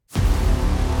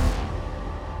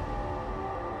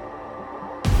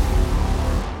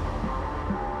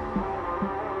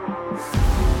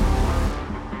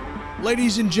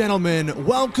Ladies and gentlemen,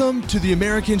 welcome to the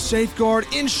American Safeguard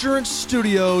Insurance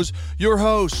Studios. Your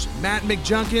hosts, Matt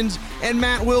McJunkins and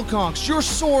Matt Wilcox, your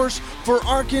source for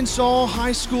Arkansas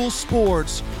high school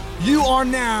sports. You are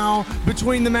now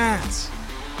between the mats.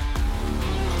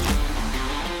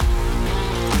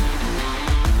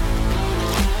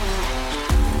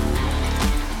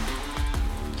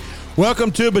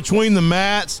 Welcome to Between the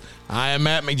Mats. I am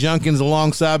Matt McJunkins.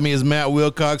 Alongside me is Matt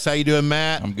Wilcox. How you doing,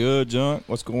 Matt? I'm good, Junk.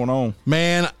 What's going on?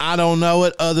 Man, I don't know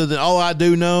it other than all I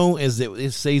do know is that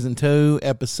it's season 2,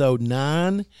 episode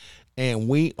 9, and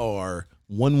we are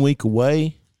 1 week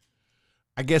away.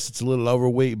 I guess it's a little over a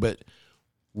week, but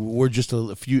we're just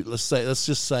a few. Let's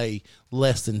just say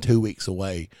less than 2 weeks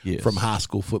away from high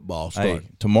school football starting. Hey,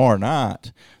 tomorrow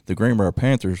night, the Greenbrier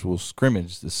Panthers will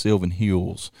scrimmage the Sylvan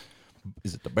Hills.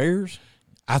 Is it the Bears?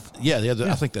 I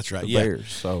think that's right. The yeah. Bears.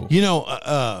 So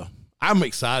I'm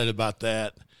excited about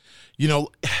that. You know,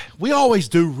 we always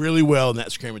do really well in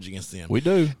that scrimmage against them. We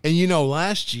do. And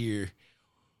last year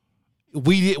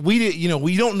we did.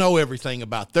 We don't know everything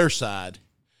about their side,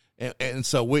 and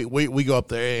so we go up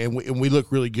there and we look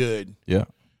really good. Yeah.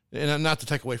 And not to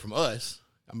take away from us.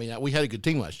 I mean, we had a good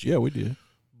team last year. Yeah, we did.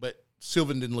 But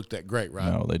Sylvan didn't look that great,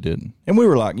 right? No, they didn't. And we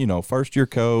were like, first-year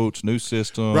coach, new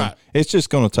system. Right. It's just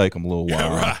going to take them a little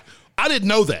while. Yeah, right. I didn't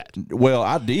know that. Well,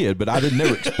 I did, but I didn't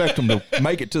never expect them to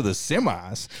make it to the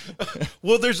semis.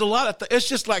 Well, there's a lot of it's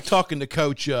just like talking to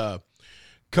Coach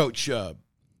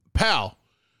Powell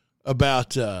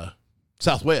about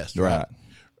Southwest. Right.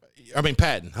 I mean,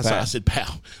 Patton. I said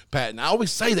Powell. Patton. I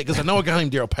always say that because I know a guy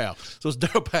named Daryl Powell. So it's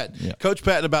Daryl Patton. Yeah. Coach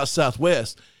Patton about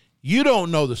Southwest. You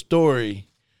don't know the story.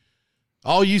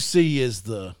 All you see is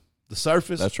the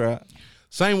surface. That's right.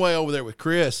 Same way over there with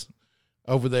Chris,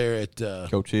 over there at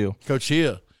Coach Hill. Coach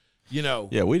Hill.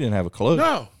 Yeah, we didn't have a clue.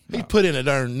 No. He put in a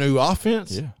darn new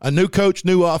offense. Yeah. A new coach,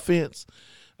 new offense.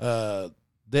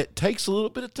 That takes a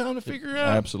little bit of time to figure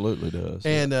out. Absolutely does.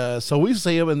 And so we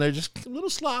see them, and they're just a little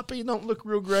sloppy, don't look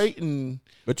real great.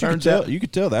 But you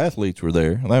could tell the athletes were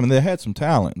there. I mean, they had some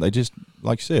talent. They just,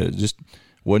 like you said, it just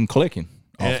wasn't clicking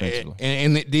offensively.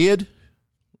 And it did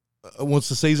once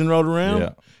the season rolled around.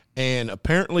 Yeah. And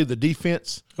apparently the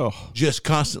defense just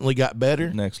constantly got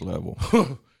better. Next level.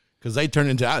 Because they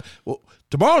turned into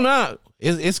tomorrow night.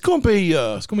 It's going to be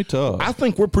it's going to be tough. I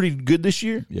think we're pretty good this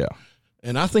year. Yeah.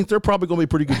 And I think they're probably going to be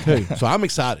pretty good too. So I'm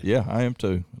excited. Yeah, I am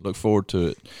too. Look forward to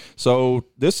it. So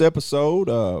this episode,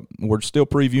 we're still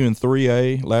previewing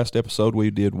 3A. Last episode we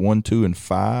did 1, 2, and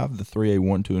 5, the 3A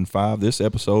 1, 2, and 5. This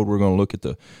episode we're going to look at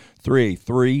the 3A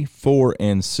 3, 4,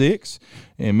 and 6.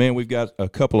 And, man, we've got a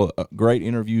couple of great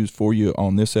interviews for you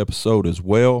on this episode as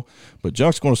well. But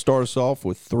Junk's going to start us off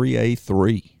with 3A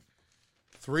 3.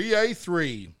 3A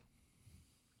 3.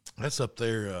 That's up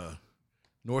there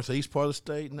northeast part of the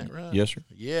state, isn't that right? Yes, sir.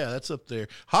 Yeah, that's up there.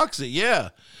 Hoxie, yeah.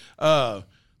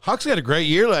 Hoxie had a great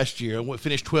year last year.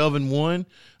 Finished 12-1,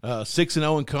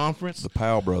 6-0 in conference. The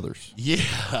Powell brothers.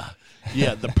 Yeah.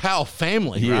 Yeah, the Powell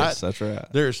family, right? Yes, that's right.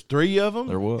 There's 3 of them.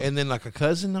 There was. And then like a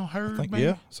cousin, I heard. I think,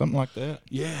 yeah, something like that.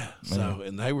 Yeah. So,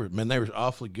 and they were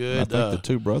awfully good. I think the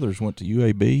 2 brothers went to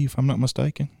UAB, if I'm not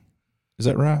mistaken. Is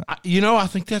that right? I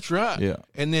think that's right. Yeah.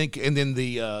 And then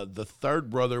the third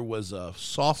brother was a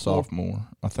sophomore.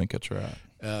 I think that's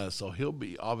right. So he'll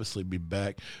obviously be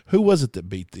back. Who was it that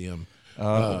beat them? They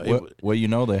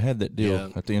had that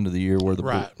deal at the end of the year where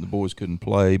the boys couldn't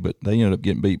play, but they ended up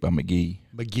getting beat by McGee.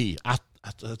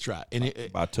 That's right. And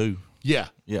by 2. Yeah.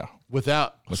 Yeah.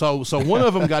 So one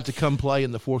of them got to come play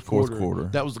in the fourth quarter.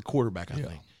 That was the quarterback, I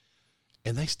think.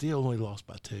 And they still only lost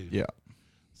by 2. Yeah.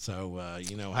 So,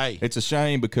 hey. It's a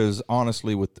shame because,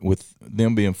 honestly, with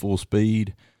them being full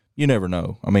speed, you never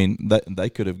know. I mean,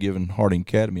 they could have given Harding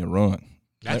Academy a run.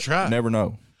 That's right. Never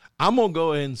know. I'm going to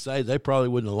go ahead and say they probably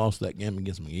wouldn't have lost that game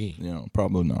against McGee.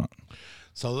 Probably not.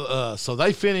 So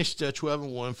they finished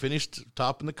 12-1, finished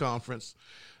top in the conference.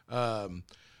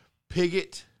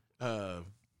 Piggott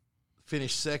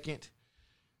finished second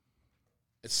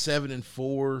at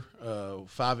 7-4,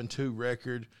 5-2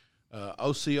 record.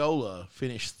 Osceola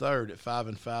finished third at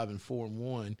 5-5 and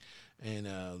 4-1, and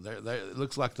it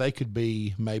looks like they could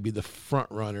be maybe the front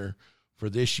runner for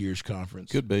this year's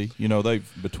conference. Could be.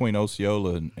 They've between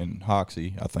Osceola and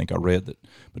Hoxie, I think I read that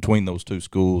between those 2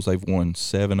 schools, they've won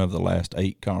 7 of the last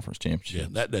 8 conference championships. Yeah,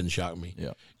 that doesn't shock me.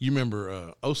 Yeah. You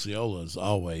remember Osceola is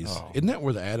always isn't that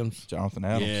where the Adams? Jonathan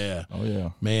Adams. Yeah. Oh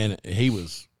yeah. Man, he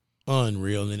was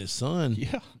unreal. And then his son.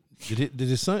 Yeah. Did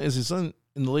his son? Is his son?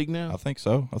 in the league now? I think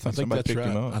so. I think somebody that's picked right.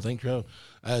 him up. I think so.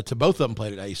 To both of them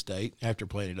played at A-State after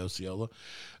playing at Osceola.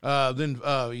 Then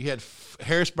you had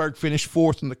Harrisburg finish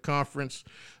fourth in the conference.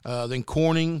 Then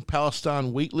Corning,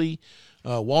 Palestine, Wheatley,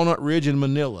 Walnut Ridge, and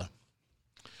Manila.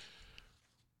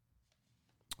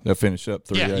 They'll finish up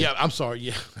 3A. Yeah. I'm sorry.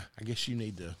 Yeah, I guess you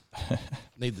need the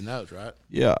notes, right?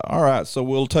 Yeah. All right. So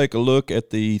we'll take a look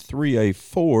at the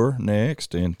 3A4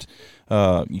 next, and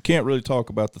you can't really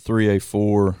talk about the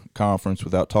 3A4 conference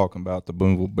without talking about the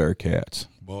Boonville Bearcats.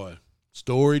 Boy,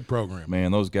 storied program.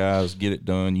 Man, those guys get it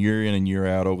done year in and year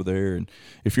out over there. And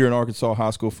if you're an Arkansas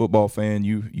high school football fan,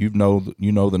 you know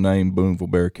the name Boonville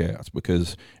Bearcats,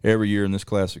 because every year in this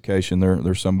classification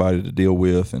there's somebody to deal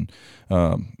with, and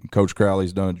Coach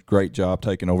Crowley's done a great job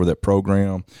taking over that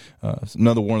program. It's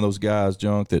another one of those guys,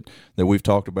 Junk, that we've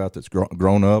talked about that's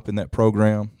grown up in that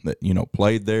program, that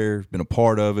played there, been a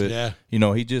part of it. Yeah.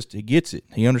 He gets it.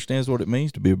 He understands what it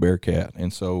means to be a Bearcat,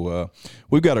 and so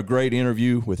we've got a great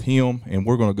interview with him, and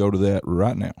we're going to go to that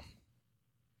right now.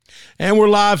 And we're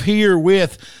live here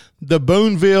with the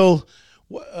Boonville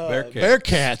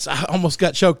Bearcats. I almost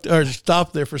got choked or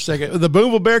stopped there for a second. The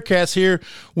Boonville Bearcats here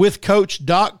with Coach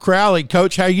Doc Crowley.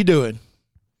 Coach, how you doing?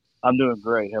 I'm doing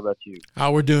great. How about you?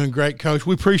 Oh, we're doing great, Coach.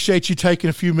 We appreciate you taking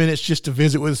a few minutes just to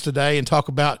visit with us today and talk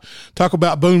about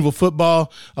Boonville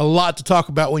football. A lot to talk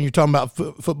about when you're talking about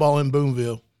football in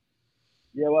Boonville.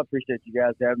 Yeah, well, I appreciate you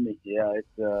guys having me. Yeah,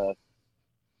 it's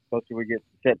closer we get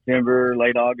to September,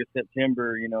 late August,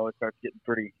 September. It starts getting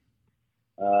pretty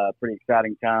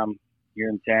exciting time here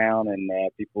in town, and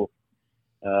people,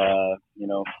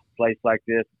 place like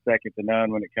this is second to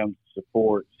none when it comes to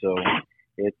support. So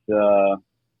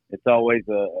it's always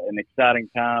an exciting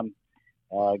time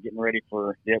getting ready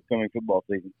for the upcoming football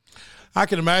season. I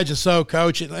can imagine so,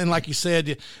 Coach. And like you said,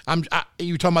 you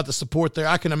were talking about the support there.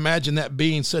 I can imagine that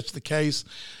being such the case.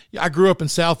 I grew up in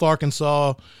South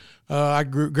Arkansas. I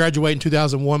graduated in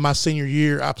 2001, my senior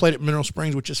year. I played at Mineral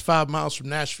Springs, which is 5 miles from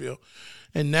Nashville.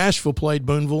 And Nashville played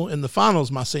Boonville in the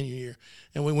finals my senior year.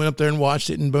 And we went up there and watched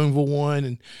it, and Boonville won,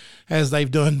 and as they've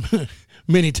done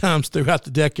many times throughout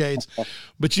the decades.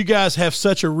 But you guys have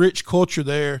such a rich culture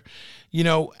there.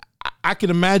 I can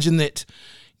imagine that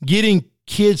getting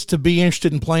kids to be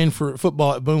interested in playing for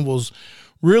football at Boonville's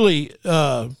really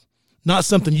not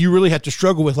something you really have to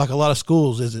struggle with like a lot of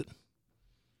schools, is it?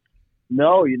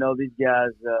 No, these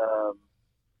guys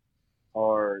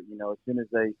are, as soon as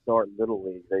they start Little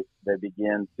League, they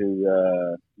begin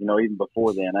to, even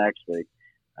before then, actually,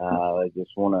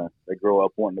 they grow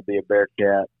up wanting to be a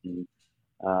Bearcat. And,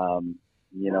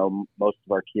 most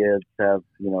of our kids have,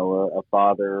 a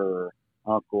father or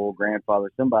uncle,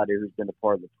 grandfather, somebody who's been a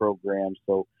part of the program.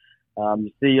 So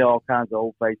you see all kinds of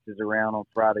old faces around on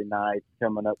Friday nights,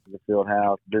 coming up to the field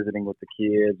house, visiting with the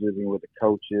kids, visiting with the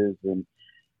coaches, and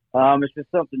it's just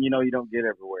something, you don't get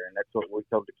everywhere. And that's what we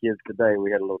told the kids today.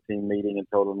 We had a little team meeting and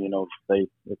told them,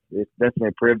 it's definitely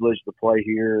a privilege to play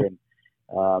here. And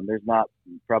there's not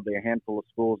probably a handful of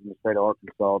schools in the state of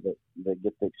Arkansas that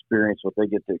get to experience what they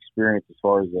get to experience as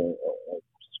far as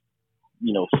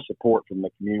support from the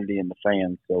community and the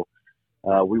fans. So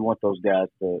we want those guys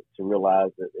to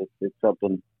realize that it's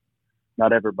something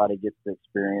not everybody gets to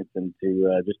experience, and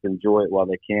to just enjoy it while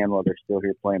they can, while they're still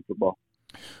here playing football.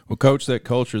 Well, Coach, that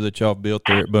culture that y'all built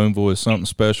there at Boonville is something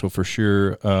special for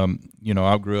sure.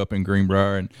 I grew up in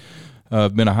Greenbrier, and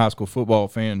I've been a high school football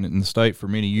fan in the state for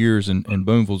many years, and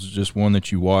Boonville's just one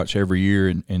that you watch every year,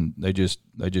 and they just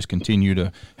continue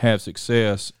to have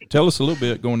success. Tell us a little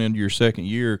bit, going into your second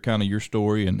year, kind of your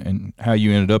story and how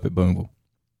you ended up at Boonville.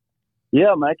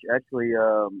 Yeah, I'm actually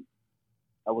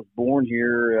I was born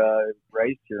here,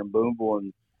 raised here in Boonville,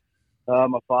 and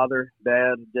my father,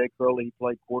 Dad, Jay Crowley, he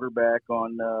played quarterback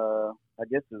on, I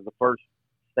guess it was the first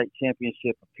state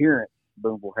championship appearance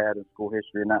Boonville had in school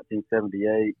history in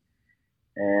 1978.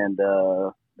 And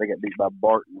they got beat by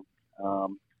Barton.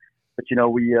 But,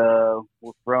 we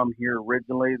were from here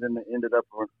originally, then ended up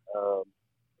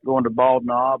going to Bald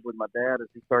Knob with my dad as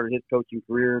he started his coaching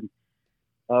career.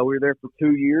 We were there for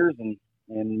 2 years and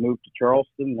moved to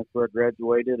Charleston. That's where I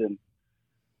graduated, and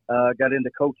got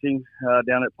into coaching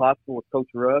down at Pottsville with Coach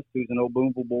Russ, who's an old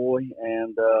Boonville boy,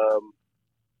 and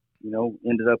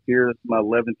ended up here. This is my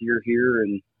 11th year here,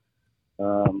 and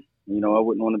I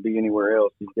wouldn't want to be anywhere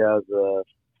else. These guys,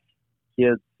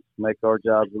 kids, make our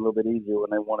jobs a little bit easier when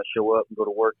they want to show up and go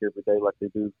to work every day like they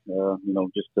do.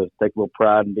 Just to take a little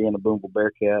pride in being a Boonville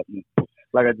Bearcat. And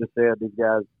like I just said, these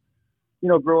guys,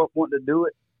 grow up wanting to do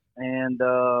it, and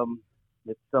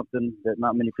it's something that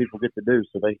not many people get to do.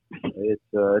 So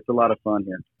it's a lot of fun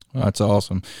here. Well, that's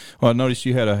awesome. Well, I noticed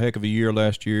you had a heck of a year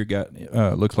last year.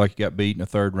 Looks like you got beat in the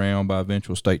third round by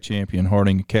eventual state champion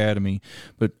Harding Academy.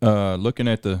 But looking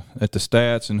at the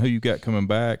stats and who you got coming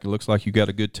back, it looks like you got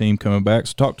a good team coming back.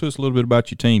 So talk to us a little bit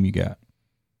about your team you got.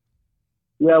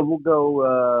 Yeah, we'll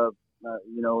go.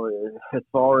 As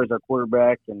far as our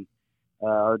quarterback and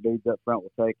our dudes up front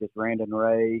will take us. Randon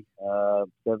Ray,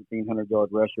 1,700-yard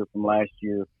rusher from last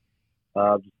year, just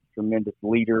a tremendous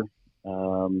leader.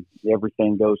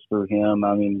 Everything goes through him.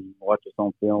 I mean, watch us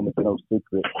on film; it's no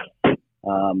secret.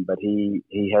 But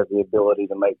he has the ability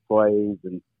to make plays,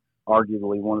 and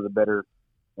arguably one of the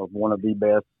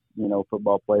best,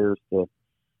 football players to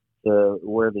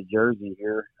wear the jersey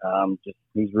here.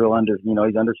 He's he's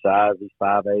undersized. He's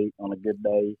 5'8" on a good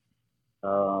day.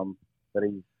 But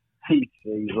he's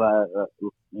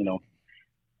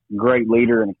great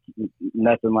leader, and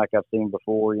nothing like I've seen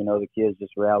before. The kids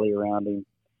just rally around him.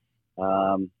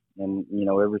 And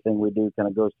everything we do kind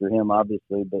of goes through him,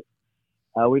 obviously, but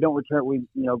we don't return. We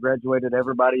graduated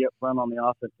everybody up front on the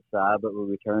offensive side, but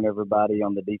we return everybody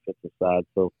on the defensive side.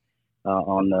 So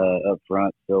on the up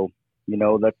front, so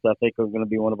that's, I think, is going to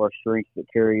be one of our strengths that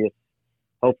carry us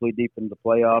hopefully deep into the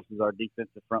playoffs is our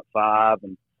defensive front five,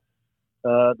 and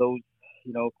those,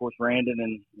 of course, Randon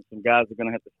and some guys are going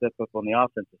to have to step up on the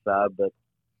offensive side, but.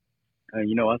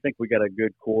 I think we got a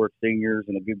good core of seniors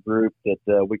and a good group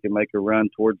that we can make a run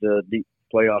towards a deep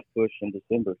playoff push in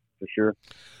December for sure.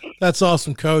 That's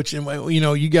awesome, Coach. And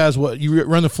you guys, you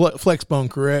run the Flexbone,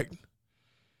 correct?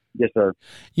 Yes, sir.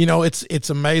 It's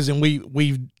amazing.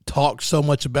 We've talked so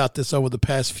much about this over the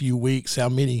past few weeks. How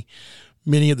many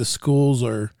of the schools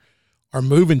are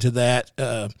moving to that.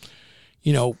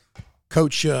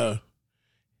 Coach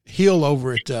Hill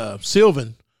over at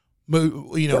Sylvan.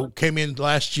 Came in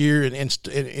last year and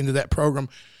into that program,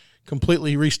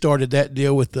 completely restarted that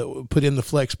deal with put in the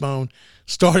Flexbone.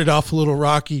 Started off a little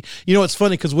rocky. It's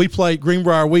funny because we played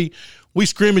Greenbrier. We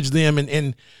scrimmaged them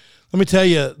and let me tell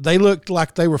you, they looked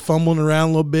like they were fumbling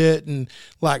around a little bit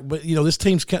but this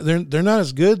team's they're not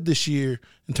as good this year.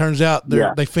 And turns out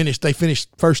they finished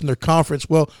first in their conference.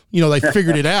 Well, they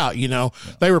figured it out.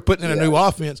 They were putting in a new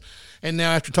offense, and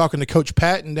now after talking to Coach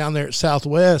Patton down there at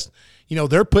Southwest.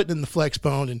 They're putting in the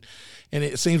Flexbone, and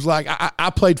it seems like I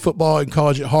played football in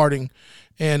college at Harding,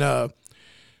 and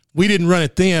we didn't run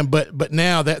it then, but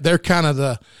now that they're kind of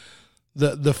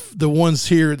the ones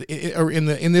here or in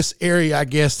this area, I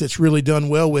guess, that's really done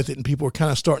well with it, and people are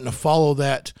kind of starting to follow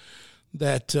that.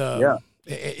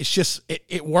 It's just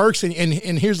it works, and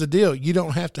here's the deal: you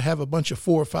don't have to have a bunch of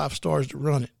 4 or 5 stars to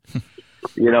run it.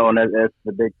 And that's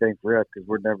the big thing for us because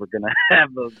we're never going to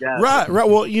have those guys. Right.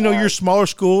 Well, you're a smaller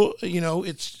school.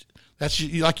 That's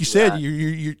like you said. Right.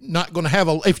 You're not going to have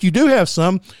if you do have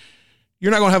some,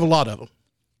 you're not going to have a lot of them.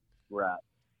 Right.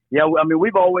 Yeah. I mean,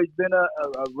 we've always been a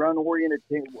run-oriented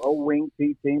team, a wing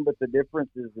T team, but the difference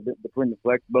is between the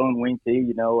Flexbone wing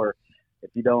T, or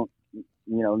if you don't,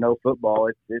 know football,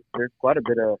 there's quite a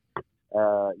bit of,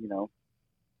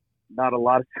 not a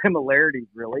lot of similarities,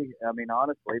 really. I mean,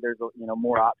 honestly, there's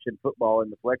more option football in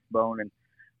the Flexbone, and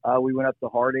we went up to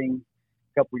Harding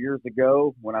a couple years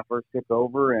ago when I first took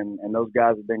over, and those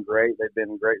guys have been great. They've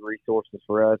been great resources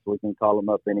for us. We can call them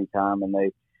up anytime, and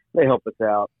they help us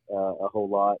out a whole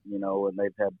lot, and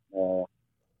they've had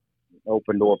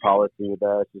open door policy with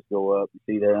us. Just go up and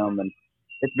see them, and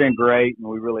it's been great, and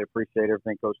we really appreciate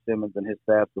everything Coach Simmons and his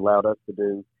staff's allowed us to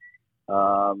do.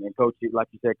 And Coach, like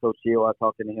you said, Coach Hill, I was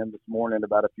talking to him this morning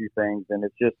about a few things, and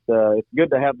it's just it's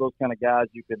good to have those kind of guys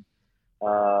you could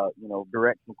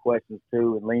direct some questions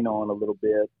to and lean on a little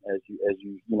bit as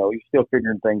you're still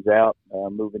figuring things out,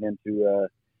 moving into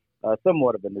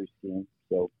somewhat of a new scheme.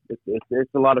 So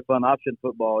it's a lot of fun. Option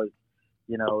football is,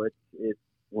 it's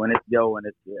when it's going,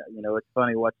 it's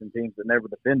funny watching teams that never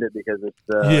defend it because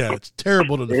it's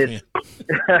terrible to defend.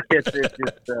 It's just.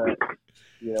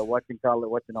 Watching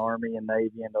Army and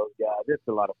Navy and those guys, it's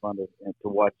a lot of fun to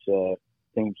watch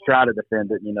teams try to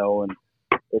defend it, and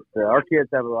it's our kids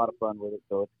have a lot of fun with it,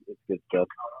 so it's good stuff.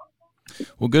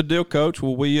 Well, good deal, Coach.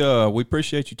 Well, we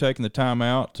appreciate you taking the time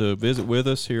out to visit with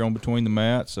us here on Between the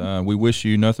Mats. We wish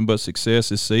you nothing but success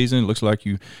this season. It looks like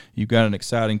you've got an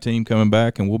exciting team coming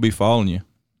back, and we'll be following you.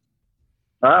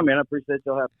 All right, man. I appreciate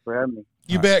y'all for having me.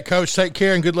 You bet, Coach. Take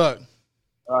care and good luck.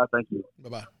 All right, thank you.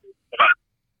 Bye-bye.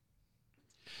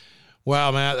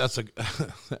 Wow, man,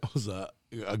 that was a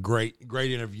great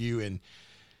interview, and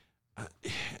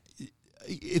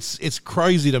it's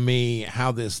crazy to me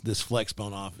how this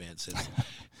Flexbone offense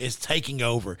is taking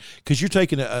over, because you're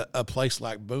taking a place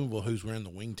like Boonville, who's ran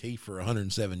the wing T for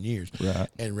 107 years, right,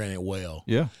 and ran it well.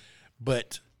 Yeah,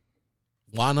 but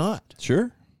why not?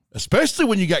 Sure. especially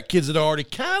when you got kids that already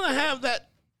kind of have that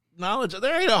knowledge.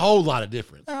 There ain't a whole lot of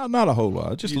difference. Not a whole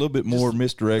lot, just a little bit more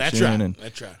misdirection. That's right. And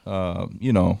that's right.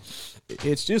 you know,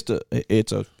 it's just a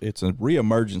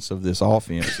reemergence of this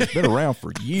offense. It's been around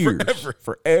for years,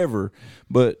 forever.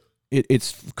 But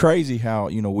it's crazy how,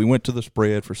 you know, we went to the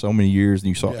spread for so many years, and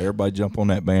you saw everybody jump on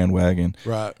that bandwagon,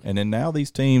 right? And then now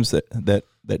these teams that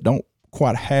don't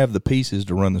quite have the pieces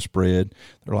to run the spread,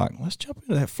 they're like, let's jump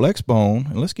into that flex bone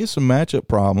and let's get some matchup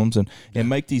problems and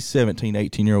make these 17,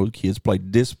 18-year-old kids play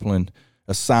disciplined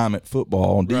assignment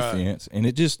football on defense. Right.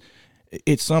 And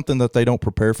it's something that they don't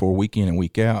prepare for week in and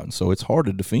week out, and so it's hard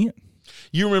to defend.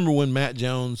 You remember when Matt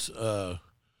Jones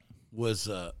was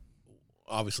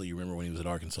obviously you remember when he was at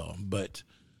Arkansas, but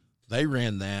they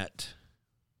ran that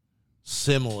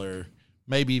similar,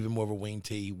 maybe even more of a wing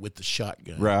tee with the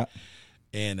shotgun. Right.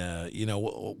 And, you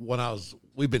know,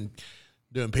 we've been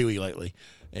doing Pee Wee lately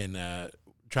and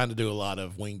trying to do a lot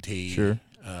of wing tee,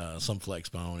 some flex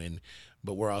bone,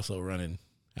 but we're also running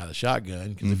out of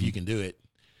shotgun because if you can do it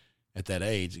at that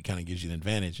age, it kind of gives you an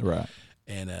advantage. Right.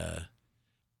 And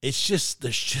there's just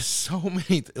so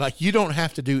many, like you don't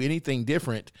have to do anything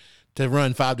different to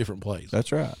run 5 different plays.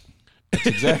 That's right. That's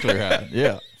exactly right.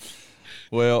 Yeah.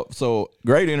 Well, so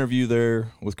great interview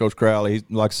there with Coach Crowley.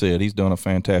 Like I said, he's done a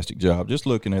fantastic job. Just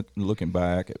looking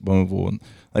back at Boonville, and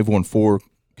they've won 4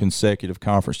 consecutive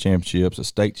conference championships, a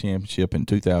state championship in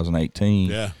 2018.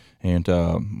 Yeah.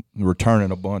 And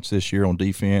returning a bunch this year on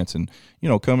defense. And, you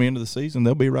know, coming into the season,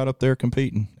 they'll be right up there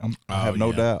competing. I have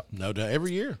no doubt. No doubt.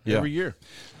 Every year. Yeah. Every year.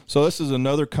 So this is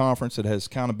another conference that has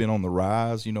kind of been on the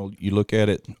rise. You know, you look at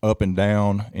it up and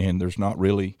down, and there's not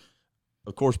really –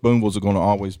 of course, Boonville's are going to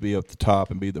always be up the top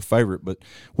and be the favorite, but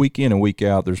week in and week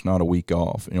out, there's not a week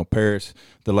off. You know, Paris,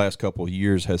 the last couple of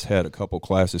years, has had a couple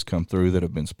classes come through that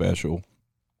have been special.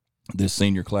 This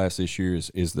senior class this year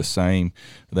is the same.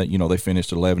 That, you know, they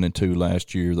finished 11-2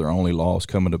 last year. Their only loss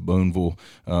coming to Boonville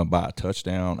by a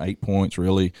touchdown, 8 points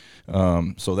really.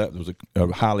 So that was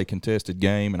a highly contested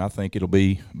game, and I think it'll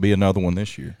be another one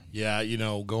this year. Yeah, you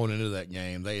know, going into that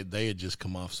game, they had just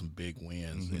come off some big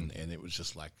wins, and it was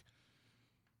just like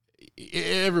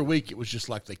every week it was just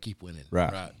like they keep winning,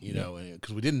 right? You know,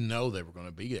 because we didn't know they were going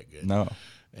to be that good. No,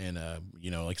 and you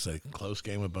know, like I said, close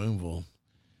game with Boonville.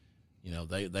 You know,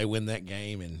 they win that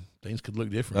game and things could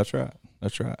look different.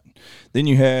 That's right. Then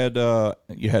you had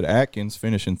Atkins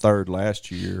finishing third last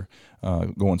year,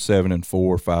 going 7-4,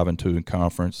 5-2 in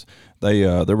conference.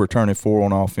 They're returning 4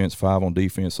 on offense, 5 on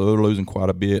defense, so they're losing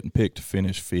quite a bit and picked to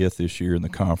finish 5th this year in the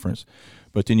conference.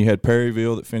 But then you had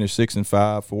Perryville that finished 6-5,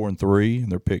 4-3,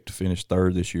 and they're picked to finish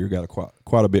 3rd this year. Got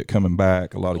quite a bit coming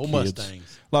back. A lot of kids.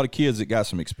 Mustangs. A lot of kids that got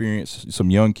some experience, some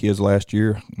young kids last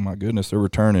year. My goodness, they're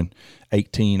returning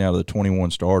 18 out of the 21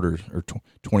 starters or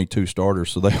 22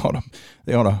 starters, so they ought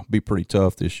to be pretty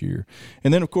tough this year.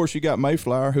 And then of course you got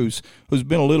Mayflower, who's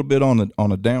been a little bit on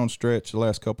a down stretch the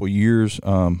last couple of years,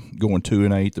 going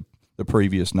 2-8 the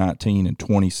previous 19 and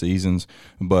 20 seasons,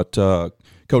 but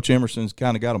Coach Emerson's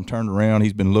kind of got them turned around.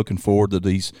 He's been looking forward to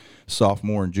these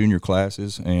sophomore and junior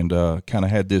classes, and kind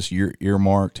of had this year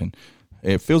earmarked, and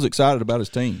it feels excited about his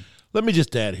team. Let me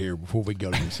just add here before we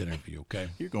go to this interview, okay?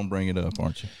 You're going to bring it up,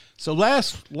 aren't you? So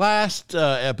last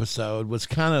episode was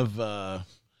kind of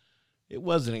it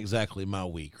wasn't exactly my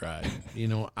week, right? You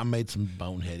know, I made some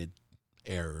boneheaded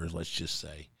errors, let's just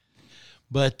say.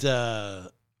 But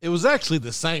it was actually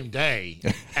the same day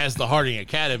as the Harding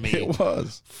Academy. It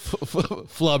was.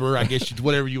 Flubber, I guess,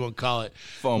 whatever you want to call it.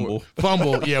 Fumble,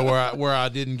 yeah, where I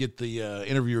didn't get the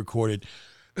interview recorded.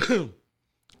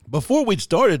 Before we'd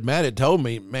started, Matt had told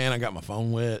me, man, I got my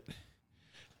phone wet,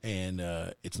 and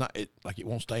it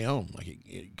won't stay on. Like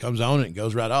it comes on and it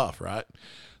goes right off, right?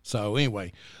 So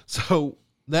anyway,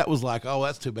 that was like, oh,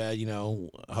 that's too bad, you know.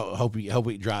 Hope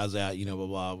it dries out, you know, blah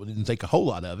blah. We didn't think a whole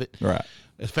lot of it, right?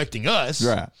 Affecting us,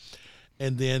 right?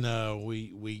 And then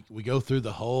we go through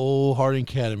the whole Harding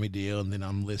Academy deal, and then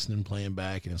I'm listening, playing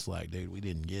back, and it's like, dude, we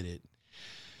didn't get it.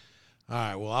 All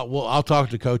right, well, I'll talk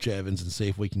to Coach Evans and see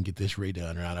if we can get this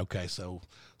redone, right? Okay, so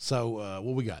what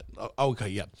we got? Okay,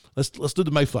 yeah, let's do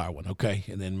the Mayflower one, okay?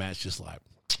 And then Matt's just like,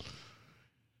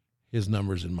 his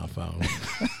number's in my phone.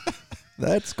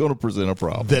 That's going to present a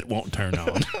problem. That won't turn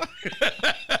on.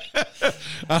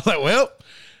 I was like, well,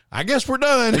 I guess we're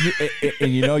done.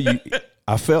 And you know,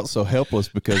 I felt so helpless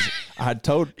because I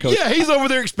told Coach. Yeah, he's over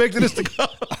there expecting us to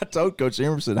call. I told Coach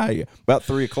Emerson, hey, about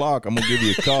 3 o'clock, I'm going to give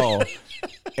you a call.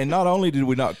 And not only did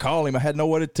we not call him, I had no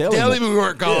way to tell him we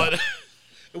weren't calling.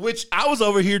 Yeah. Which I was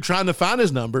over here trying to find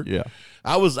his number. Yeah,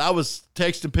 I was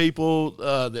texting people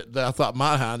that I thought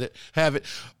might have it.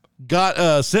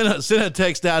 sent a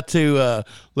text out to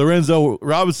Lorenzo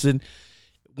Robinson.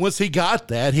 Once he got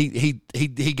that,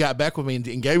 he got back with me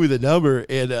and gave me the number,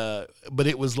 and but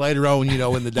it was later on,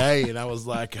 in the day, and I was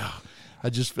like, oh, I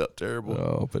just felt terrible.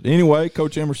 Oh, but anyway,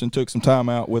 Coach Emerson took some time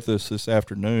out with us this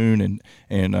afternoon,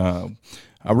 and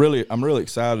I'm really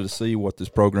excited to see what this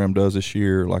program does this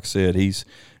year. Like I said, he's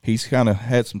kind of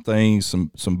had some things,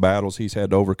 some battles he's had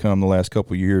to overcome the last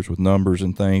couple of years with numbers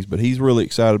and things, but he's really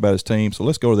excited about his team. So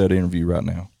let's go to that interview right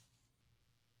now.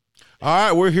 All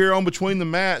right, we're here on Between the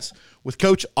Mats with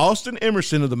Coach Austin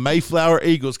Emerson of the Mayflower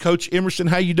Eagles. Coach Emerson,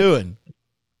 how you doing?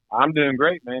 I'm doing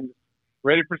great, man.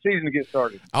 Ready for season to get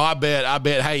started. Oh, I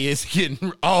bet. Hey, it's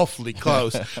getting awfully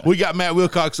close. We got Matt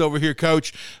Wilcox over here,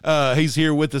 Coach. He's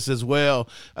here with us as well.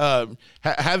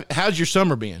 How's your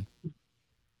summer been?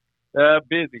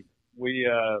 Busy. We,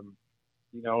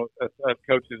 as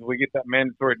coaches, we get that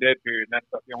mandatory dead period, and that's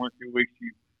about the only 2 weeks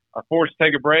you are forced to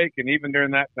take a break. And even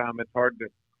during that time, it's hard to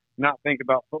not think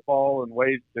about football and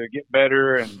ways to get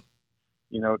better and,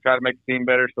 try to make the team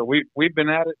better. So we've been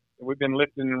at it. We've been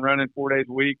lifting and running 4 days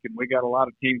a week, and we got a lot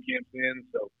of team camps in.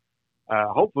 So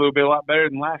hopefully it'll be a lot better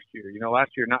than last year.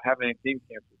 Last year not having any team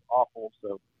camps was awful.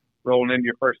 So rolling into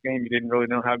your first game, you didn't really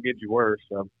know how good you were.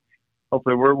 So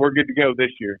hopefully we're good to go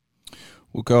this year.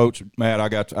 Well, Coach Matt,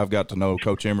 I've got to know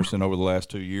Coach Emerson over the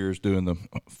last 2 years doing the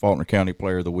Faulkner County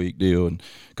Player of the Week deal, and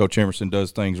Coach Emerson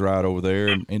does things right over there.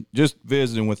 And just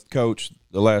visiting with Coach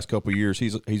the last couple of years,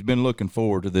 he's been looking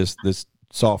forward to this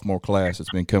sophomore class that's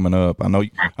been coming up. I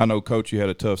know, Coach, you had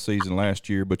a tough season last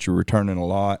year, but you're returning a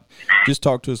lot. Just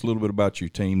talk to us a little bit about your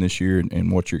team this year and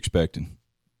what you're expecting.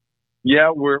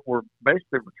 Yeah, we're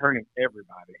basically returning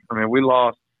everybody. I mean, we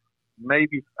lost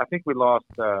maybe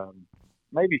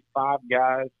 5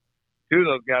 guys. 2 of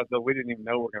those guys, though, we didn't even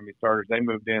know were going to be starters. They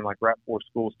moved in right before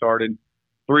school started.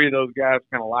 3 of those guys,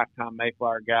 kind of lifetime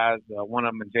Mayflower guys. One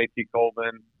of them, J.T.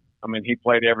 Colvin. I mean, he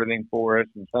played everything for us,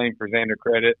 and same for Xander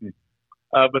Credit. And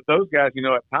but those guys,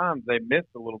 at times they missed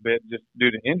a little bit just due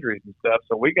to injuries and stuff.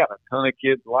 So we got a ton of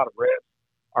kids, a lot of reps.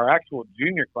 Our actual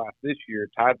junior class this year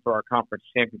tied for our conference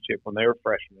championship when they were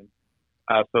freshmen.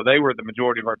 So they were the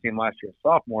majority of our team last year as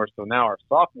sophomores. So now our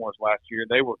sophomores last year,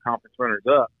 they were conference runners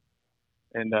up.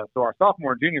 And so our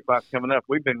sophomore and junior class coming up,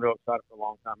 we've been real excited for a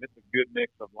long time. It's a good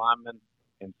mix of linemen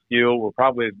and skill. We're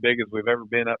probably as big as we've ever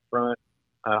been up front.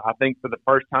 I think for the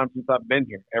first time since I've been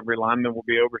here, every lineman will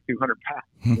be over 200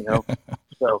 pounds,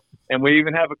 So, and we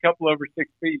even have a couple over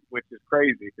 6 feet, which is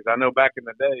crazy because I know back in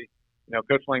the day,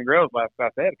 Coach Lane Grell's last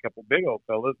class, they had a couple big old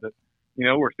fellas that,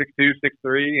 were 6'2",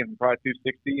 6'3", and probably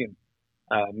 260.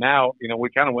 And now, we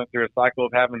kind of went through a cycle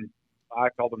of having, I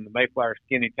call them the Mayflower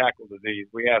skinny tackle disease.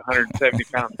 We had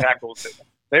 170-pound tackles.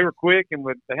 They were quick and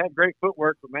they had great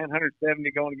footwork, but, man,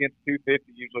 170 going against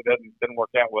 250 usually doesn't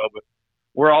work out well. But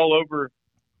we're all over.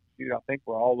 I think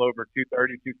we're all over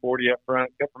 230, 240 up front,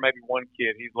 except for maybe one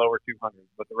kid. He's lower 200,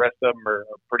 but the rest of them are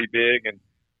pretty big.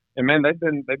 And man,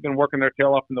 they've been working their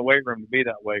tail off in the weight room to be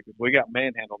that way because we got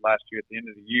manhandled last year at the end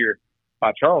of the year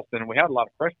by Charleston, and we had a lot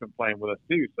of freshmen playing with us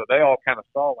too. So they all kind of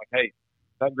saw hey,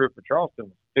 that group for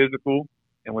Charleston was physical,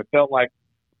 and we felt like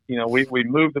we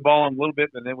moved the ball a little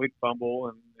bit, and then we'd fumble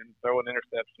and throw an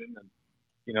interception, and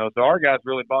so our guys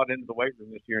really bought into the weight room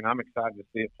this year, and I'm excited to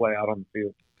see it play out on the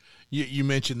field. You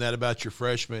mentioned that about your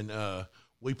freshmen.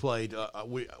 We played.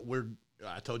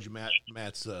 I told you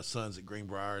Matt's son's at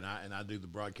Greenbrier, and I do the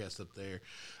broadcast up there.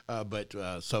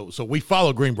 So we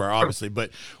follow Greenbrier obviously,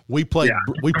 but we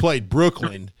played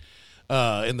Brooklyn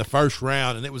in the first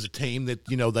round, and it was a team that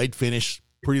they'd finished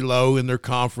pretty low in their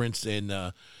conference,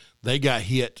 and they got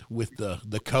hit with the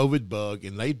COVID bug,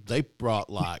 and they brought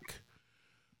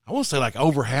I want to say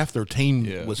over half their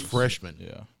team was freshmen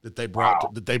that they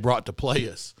brought to play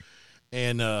us.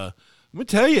 And let me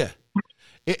tell you,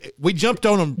 we jumped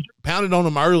on them, pounded on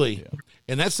them early. Yeah.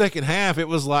 And that second half, it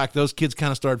was like those kids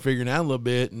kind of started figuring out a little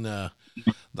bit. And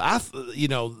I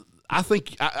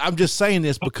think I'm just saying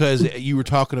this because you were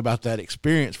talking about that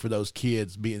experience for those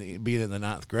kids being in the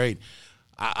 9th grade.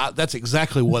 That's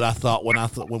exactly what I thought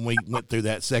when we went through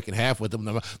that second half with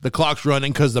them. The clock's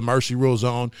running because the mercy rule's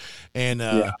on, and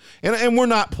we're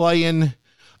not playing.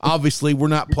 Obviously, we're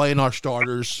not playing our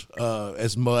starters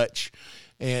as much,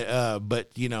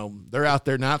 but they're out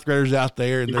there, 9th graders out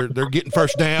there, and they're getting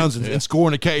first downs and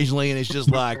scoring occasionally, and it's just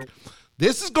like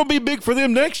this is going to be big for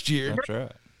them next year. That's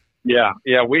right.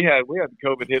 Yeah. We had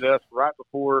COVID hit us right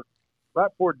before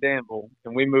Danville,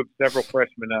 and we moved several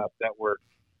freshmen up that were.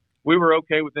 We were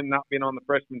okay with them not being on the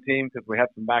freshman team because we had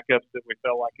some backups that we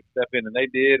felt like could step in, and they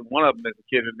did. One of them is a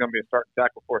kid who's going to be a starting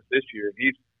tackle for us this year.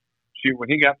 He's shoot, when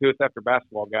he got to us after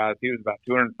basketball, guys, he was about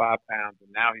 205 pounds,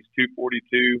 and now he's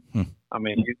 242. I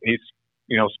mean, he's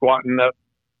squatting up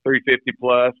 350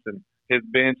 plus, and his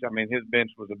bench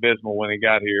was abysmal when he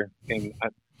got here. And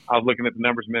I was looking at the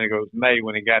numbers a minute ago. It was May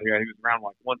when he got here. He was around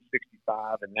like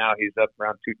 165, and now he's up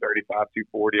around 235,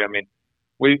 240. I mean,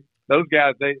 those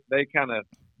guys, they've kind of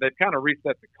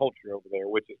reset the culture over there,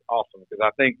 which is awesome, because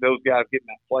I think those guys getting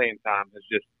that playing time has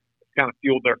just kind of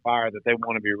fueled their fire that they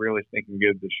want to be really stinking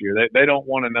good this year. They don't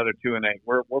want another 2-8.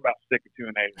 We're about sick of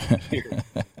 2-8 this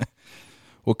year.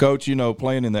 Well, Coach,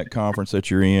 playing in that conference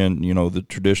that you're in, the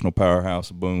traditional powerhouse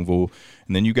of Booneville,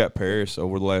 and then you got Paris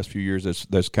over the last few years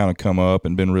that's kind of come up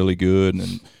and been really good,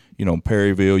 and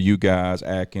Perryville, you guys,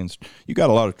 Atkins, you got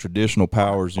a lot of traditional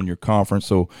powers in your conference.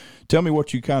 So tell me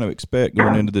what you kind of expect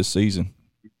going into this season.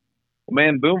 Well,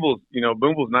 man, Booneville's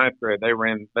ninth grade, they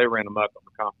ran them up on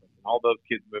the conference. All those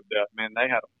kids moved up. Man, they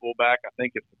had a fullback. I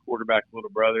think it's the quarterback's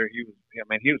little brother. He was a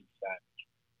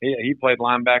savage. He played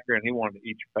linebacker, and he wanted to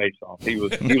eat your face off. He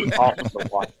was awesome to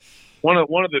watch. One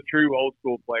of the true old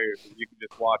school players that you can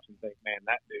just watch and think, man,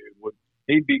 that dude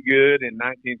he'd be good in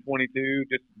 1922,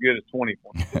 just as good as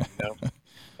 2022.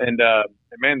 And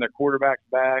man, their quarterback's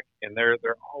back, and they're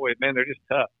always, man, they're just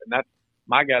tough. And that's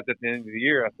my guys at the end of the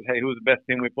year. I said, hey, who was the best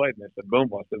team we played? And they said,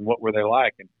 Booneville. I said, what were they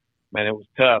like? And man, it was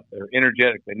tough. They were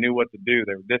energetic. They knew what to do.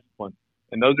 They were disciplined.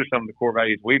 And those are some of the core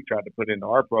values we've tried to put into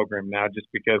our program now, just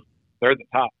because they're the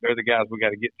top. They're the guys we got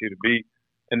to get to beat.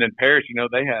 And then Parrish,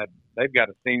 they've got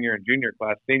a senior and junior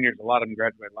class. Seniors, a lot of them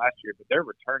graduated last year, but they're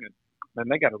returning. Man,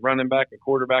 they got a running back, a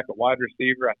quarterback, a wide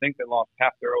receiver. I think they lost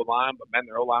half their O-line, but man,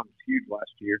 their O-line was huge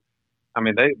last year. I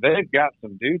mean, they've got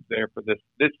some dudes there for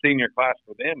this senior class.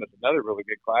 For them is another really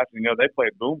good class. They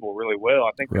played Booneville really well.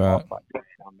 I think they lost by a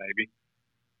touchdown maybe.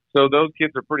 So those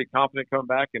kids are pretty confident coming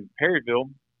back. In Perryville,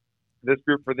 this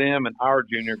group for them and our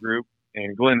junior group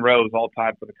and Glen Rose all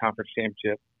tied for the conference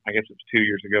championship. I guess it's 2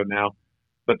 years ago now.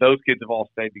 But those kids have all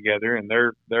stayed together, and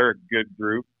they're a good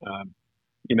group.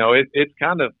 It's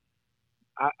kind of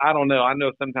I don't know. I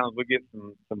know sometimes we get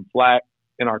some flack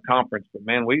in our conference, but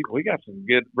man, we got some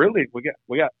good. Really, we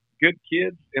got good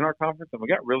kids in our conference, and we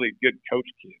got really good coach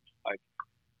kids. Like,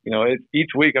 it's each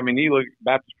week. I mean, you look at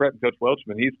Baptist Prep and Coach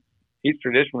Welchman. He's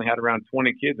traditionally had around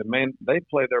 20 kids, and man, they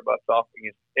play their butts off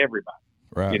against everybody.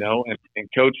 Right. And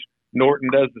Coach Norton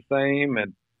does the same,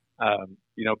 and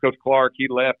Coach Clark, he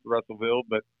left Russellville,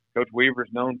 but Coach Weaver's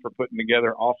known for putting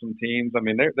together awesome teams. I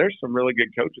mean, there's some really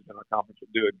good coaches in our conference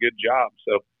that do a good job.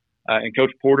 So, and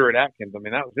Coach Porter at Atkins, I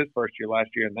mean, that was his first year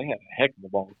last year, and they had a heck of a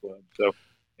ball club. So,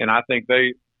 and I think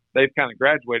they've kind of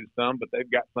graduated some, but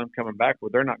they've got some coming back where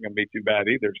they're not going to be too bad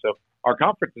either. So our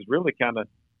conference is really kind of,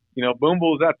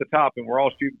 Booneville's at the top, and we're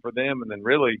all shooting for them, and then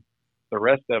really the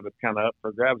rest of it's kind of up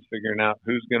for grabs, figuring out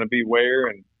who's going to be where,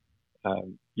 and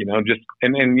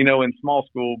in small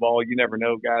school ball, you never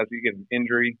know, guys. You get an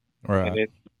injury, right, and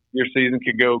your season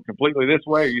could go completely this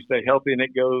way, or you stay healthy and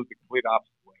it goes the complete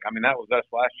opposite way. I mean, that was us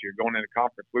last year going into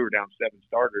conference. We were down 7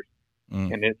 starters,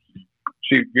 and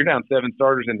you're down 7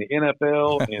 starters in the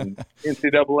NFL and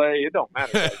NCAA. It don't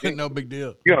matter. No big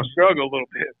deal. You're gonna struggle a little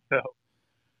bit. So,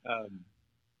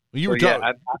 you were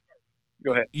talking.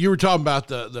 Go ahead. You were talking about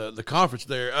the conference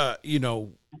there.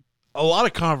 A lot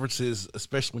of conferences,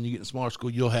 especially when you get in smaller school,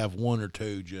 you'll have 1 or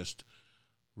 2 just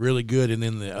really good, and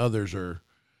then the others are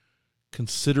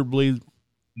considerably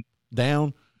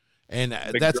down. And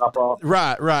that's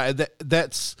right.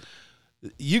 That's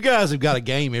you guys have got a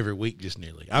game every week, just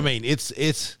nearly. I mean,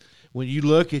 it's when you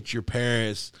look at your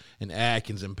Paris and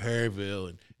Atkins and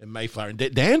Perryville and Mayflower and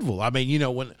Danville. I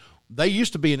mean, when they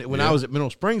used to be when I was at Mineral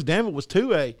Springs, Danville was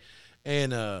 2A,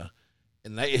 and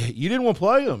you didn't want to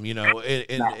play them,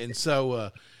 and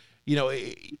so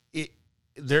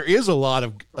there is a lot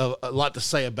to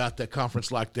say about that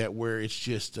conference like that, where it's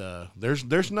just there's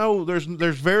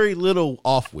very little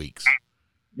off weeks.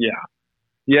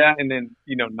 Yeah, and then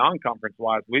non-conference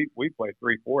wise, we play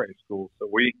 3 4A schools, so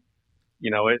we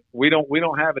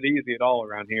don't have it easy at all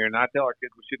around here, and I tell our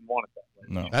kids we shouldn't want it that way.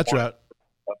 No, that's right.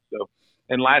 So.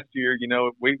 And last year,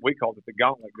 we called it the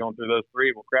gauntlet going through those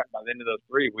 3. Well, crap, by the end of those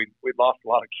 3, we lost a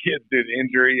lot of kids due to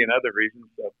injury and other reasons.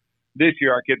 So this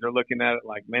year, our kids are looking at it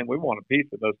like, man, we want a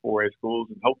piece of those 4A schools,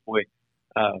 and hopefully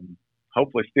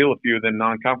steal a few of them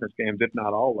non-conference games, if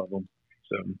not all of them.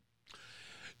 So.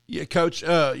 Yeah, Coach,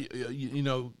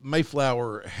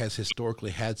 Mayflower has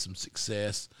historically had some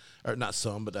success, or not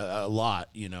some, but a lot,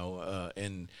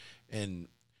 and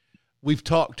we've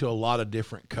talked to a lot of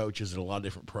different coaches and a lot of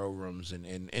different programs,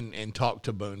 and talked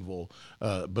to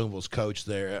Booneville's coach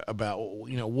there about,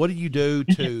 what do you do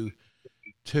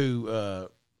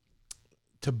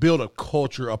to build a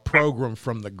culture, a program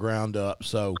from the ground up.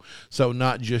 So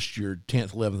not just your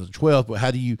 10th, 11th, and 12th, but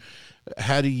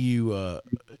how do you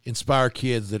inspire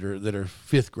kids that are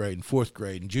 5th grade and 4th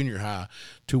grade and junior high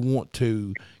to want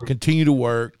to continue to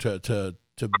work to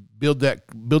build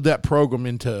that program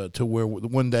into where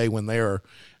one day when they are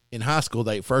in high school,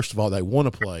 they first of all they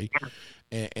want to play,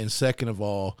 and second of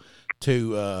all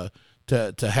to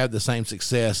have the same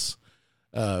success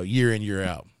year in, year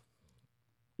out.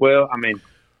 Well, I mean,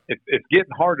 it's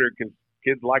getting harder because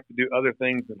kids like to do other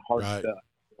things than hard Right. stuff.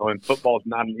 And football is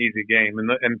not an easy game.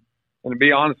 And to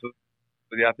be honest with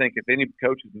you, I think if any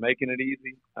coach is making it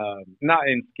easy, not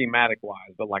in schematic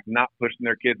wise, but like not pushing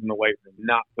their kids in the weight room,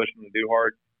 not pushing them to do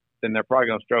hard, then they're probably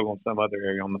going to struggle in some other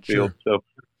area on the field. Sure. So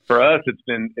for us, it's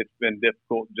been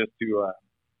difficult just to,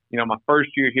 my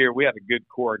first year here, we had a good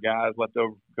core of guys left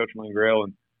over from Coach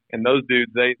Langrell, and those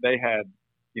dudes, they had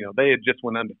just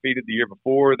went undefeated the year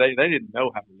before. They didn't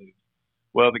know how to lose.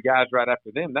 Well, the guys right after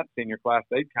them, that senior class,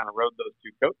 they kind of rode those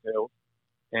two coattails,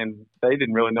 and they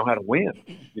didn't really know how to win,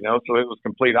 so it was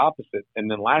complete opposite. And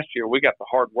then last year we got the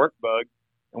hard work bug,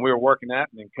 and we were working that,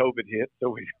 and then COVID hit,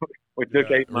 so we took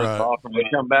 8 months off, and we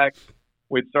come back,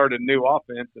 we'd started a new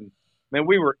offense, and man,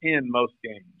 we were in most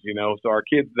games, so our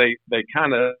kids, they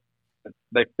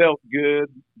they felt good,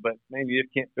 but man, you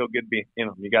just can't feel good being in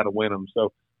them. You got to win them.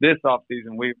 So this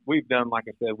offseason, we've done, like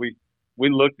I said, we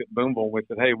looked at Boonville and we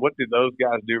said, hey, what do those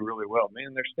guys do really well?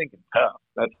 Man, they're stinking tough.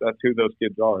 That's who those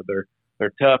kids are.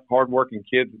 They're tough, hardworking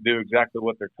kids that do exactly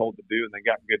what they're told to do, and they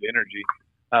got good energy.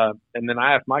 And then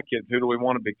I asked my kids, who do we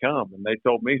want to become? And they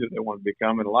told me who they want to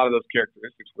become, and a lot of those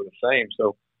characteristics were the same.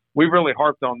 So we really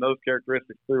harped on those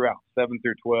characteristics throughout 7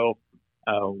 through 12.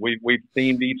 We've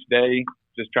themed each day,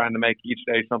 just trying to make each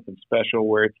day something special,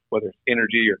 whether it's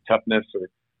energy or toughness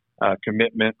or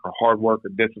commitment or hard work or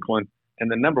discipline. And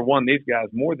then number one, these guys,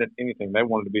 more than anything, they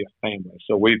wanted to be a family.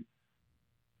 So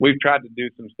we've tried to do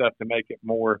some stuff to make it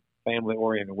more family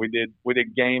oriented. We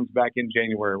did games back in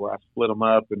January where I split them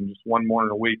up, and just one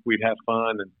morning a week we'd have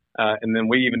fun. And then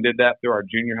we even did that through our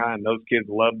junior high, and those kids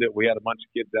loved it. We had a bunch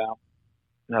of kids out.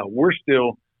 We're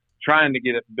still trying to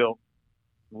get it built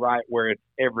right where it's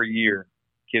every year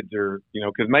kids are,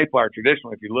 because Mayflower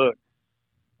traditionally, if you look,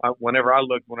 whenever I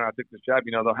took this job,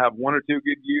 they'll have 1 or 2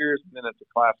 good years, and then it's a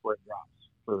class where it drops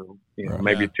for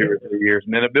maybe 2 or 3 years,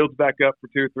 and then it builds back up for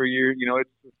 2 or 3 years. It's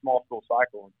a small school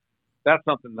cycle, and that's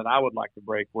something that I would like to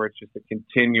break, where it's just a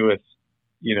continuous,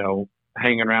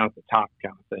 hanging around at the top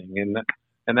kind of thing.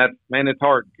 And that's, man, it's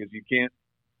hard because you can't,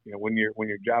 when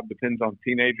your job depends on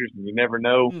teenagers and you never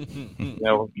know,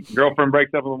 girlfriend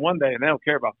breaks up with them one day and they don't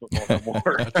care about football no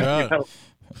more. That's right.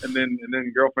 And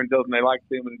then girlfriend tells them they like to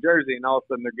see them in a jersey, and all of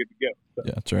a sudden they're good to go. So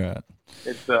yeah, that's right.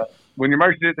 It's when you're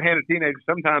merging at the hand of teenagers,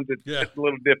 sometimes it's a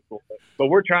little difficult. But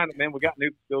we're trying to, man, we got new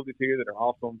facilities here that are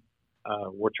awesome.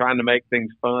 We're trying to make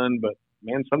things fun, but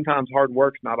man, sometimes hard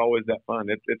work's not always that fun.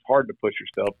 It's hard to push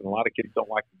yourself, and a lot of kids don't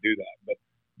like to do that. But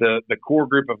the core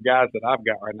group of guys that I've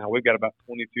got right now, we've got about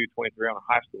 22, 23 on a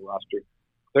high school roster.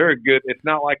 They're good. It's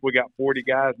not like we got 40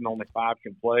 guys and only 5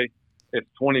 can play. It's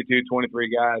 22,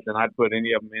 23 guys, and I'd put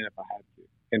any of them in if I had to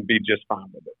and be just fine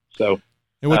with it. So,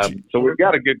 so we've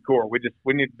got a good core. We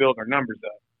need to build our numbers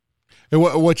up. And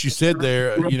what you said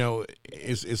there,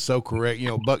 is so correct.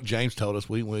 Buck James told us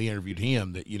when we interviewed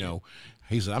him that,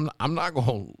 he said, I'm not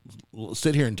going to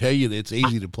sit here and tell you that it's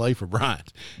easy to play for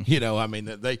Bryant. I mean,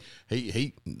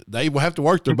 they will have to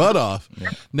work their butt off. Yeah.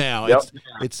 Now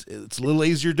it's a little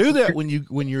easier to do that when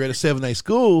you're at a 7A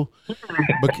school,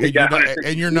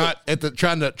 and you're not at the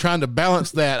trying to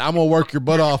balance that. I'm gonna work your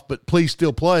butt off, but please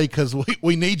still play because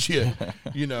we need you.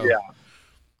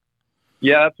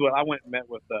 Yeah, that's what I went and met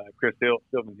with Chris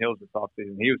Sylvan Hills this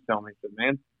offseason. He was telling me, he said,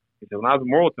 man, when I was in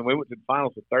Morrilton, we went to the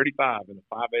finals with 35 in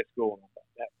a 5A school, and I thought,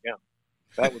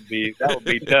 that would be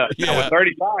tough. Yeah. Now, with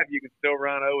 35, you can still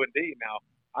run O&D. Now,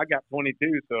 I got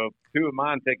 22, so if 2 of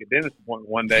mine take a dentist appointment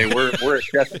one day, we're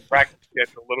adjusting practice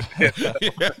schedule a little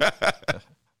bit.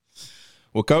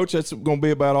 Well, Coach, that's going to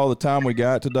be about all the time we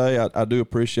got today. I do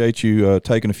appreciate you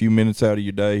taking a few minutes out of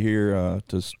your day here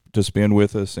to spend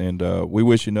with us, and we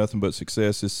wish you nothing but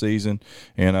success this season.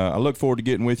 And I look forward to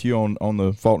getting with you on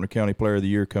the Faulkner County Player of the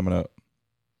Year coming up.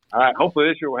 All right. Hopefully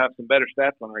this year we'll have some better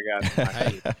stats on our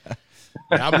guys.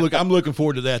 I'm looking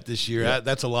forward to that this year. Yeah.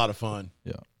 That's a lot of fun.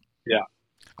 Yeah. Yeah.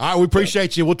 All right. We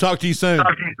appreciate you. We'll talk to you soon. All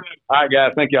right,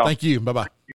 guys. Thank y'all. Thank you. Bye-bye.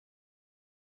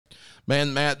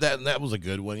 Man, Matt, that was a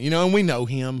good one. And we know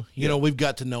him. We've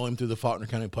got to know him through the Faulkner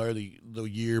County Player of the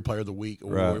Year, Player of the Week, or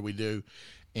whatever we do.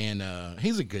 And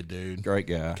he's a good dude. Great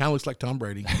guy. Kind of looks like Tom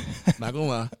Brady. Not gonna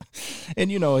lie.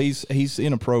 And he's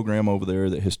in a program over there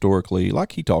that historically,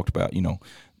 like he talked about,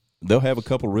 they'll have a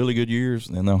couple really good years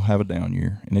and then they'll have a down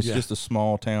year. And it's just a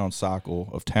small town cycle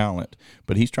of talent.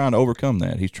 But he's trying to overcome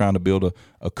that. He's trying to build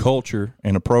a culture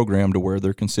and a program to where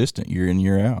they're consistent year in,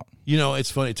 year out.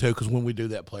 It's funny too, because when we do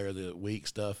that player of the week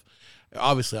stuff,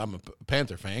 obviously I'm a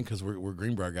Panther fan because we're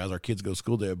Greenbrier guys. Our kids go to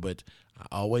school there, but I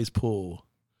always pull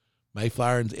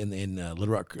Mayflower in Little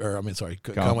Rock,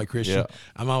 Conway Christian. Yeah.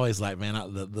 I'm always like,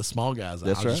 man, the small guys.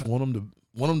 That's I just want them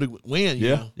to win.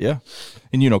 You know? Yeah.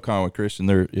 And Conway Christian,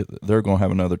 they're going to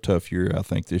have another tough year, I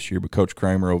think, this year. But Coach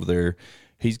Kramer over there,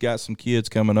 he's got some kids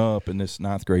coming up in this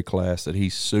 9th grade class that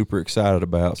he's super excited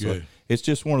about. So Good. it's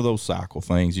just one of those cycle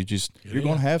things. You're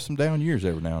going to have some down years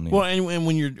every now and then. Well, and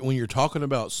when you're talking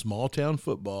about small town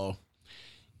football,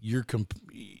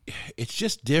 it's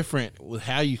just different with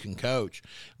how you can coach.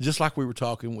 Just like we were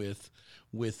talking with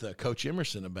Coach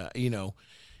Emerson about,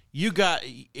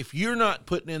 if you're not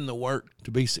putting in the work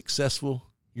to be successful,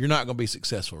 you're not going to be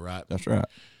successful, right? That's right.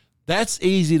 That's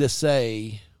easy to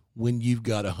say when you've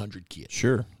got 100 kids.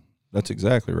 Sure. That's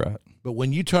exactly right. But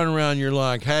when you turn around, you're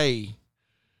like, hey,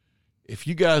 if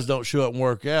you guys don't show up and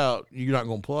work out, you're not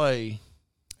going to play.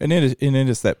 And then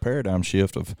it's that paradigm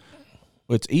shift of,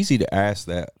 it's easy to ask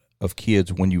that of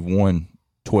kids when you've won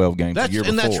 12 games a year before.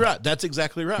 And that's right. That's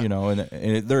exactly right.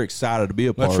 And they're excited to be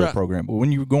a part That's of the right. program. But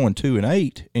when you're going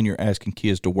 2-8 and you're asking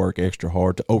kids to work extra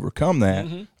hard to overcome that,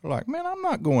 Mm-hmm. they're like, man, I'm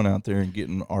not going out there and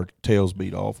getting our tails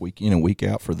beat off week in and week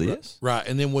out for this. Right.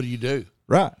 And then what do?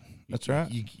 Right. That's right.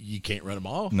 You can't run them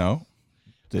off. No.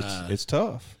 It's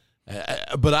tough.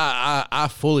 But I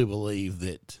fully believe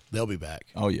that they'll be back.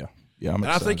 Oh, yeah. Yeah, I'm And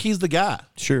I excited. think he's the guy.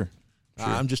 Sure.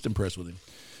 I'm just impressed with him.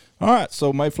 All right,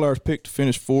 so Mayflower's picked to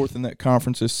finish 4th in that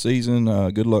conference this season.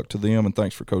 Good luck to them, and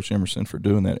thanks for Coach Emerson for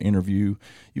doing that interview.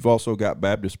 You've also got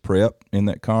Baptist Prep in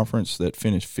that conference that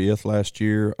finished 5th last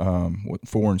year, with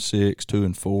 4-6,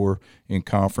 2-4 in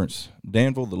conference.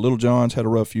 Danville, the Little Johns had a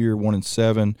rough year,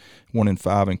 1-7,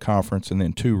 1-5 in conference, and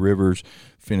then Two Rivers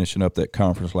finishing up that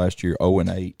conference last year,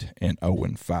 0-8 and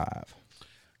 0-5.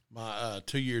 My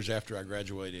 2 years after I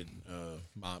graduated,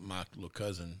 my little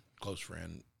cousin, close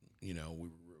friend, we were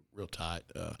real tight.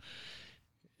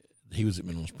 He was at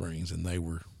Mineral Springs, and they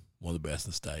were one of the best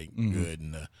in the state. Mm-hmm. Good,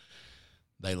 and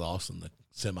they lost in the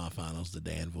semifinals to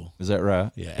Danville. Is that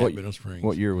right? Yeah, What, at Mineral Springs.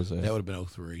 what year was that? That would have been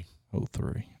 03.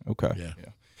 03. Okay. Yeah.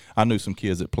 I knew some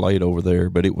kids that played over there,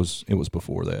 but it was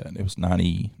before that. It was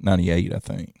 98, I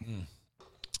think.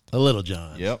 The Little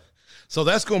John. Yep. So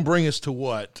that's going to bring us to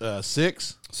what,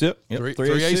 6? Yep.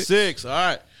 3A6. All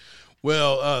right.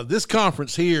 Well, this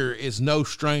conference here is no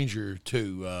stranger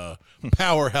to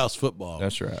powerhouse football.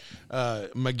 That's right.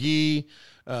 McGee,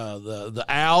 the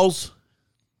Owls,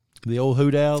 the old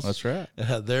Hoot Owls. That's right.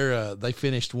 They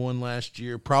finished one last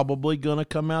year. Probably going to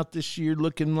come out this year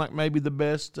looking like maybe the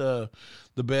best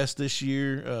this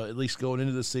year, at least going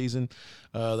into the season.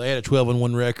 They had a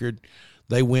 12-1 record.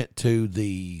 They went to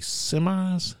the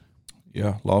semis.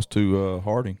 Yeah, lost to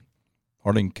Harding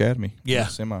Academy. Yeah. In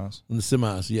the semis. In the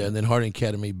semis, yeah. And then Harding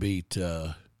Academy beat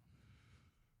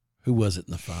who was it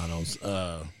in the finals?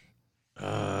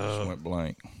 Just went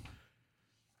blank.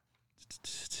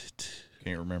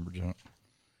 Can't remember, John.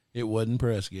 It wasn't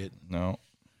Prescott. No,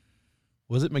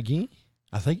 Was it McGee?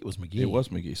 I think it was McGee. it was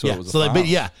McGee. So yeah. it was. So they beat.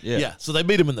 Yeah. Yeah. So they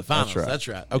beat him in the finals. That's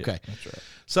right. Okay. Yeah, that's right.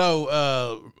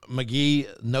 So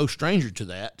McGee, no stranger to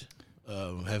that,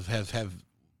 have had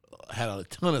a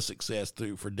ton of success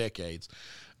for decades,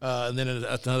 and then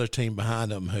another team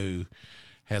behind them who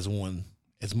has won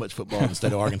as much football in the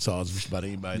state of Arkansas as just about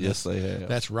anybody. Yes, they have.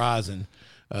 That's Rising.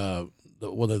 They're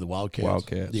the Wildcats.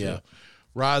 Wildcats, yeah.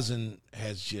 Rising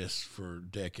has just for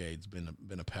decades been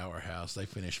a powerhouse. They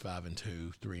finished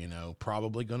 5-2, 3-0.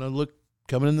 Probably going to look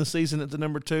coming in the season at the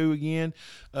number 2 again.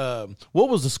 What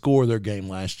was the score of their game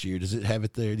last year? Does it have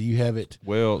it there? Do you have it?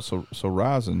 Well, so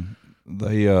Rising,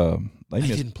 they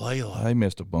didn't play a lot. They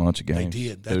missed a bunch of games. They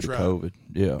did. due That's to right. COVID.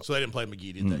 Yeah. So they didn't play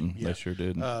McGee, did they? Yeah. They sure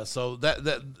didn't. So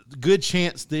that good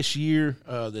chance this year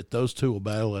that those two will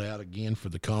battle it out again for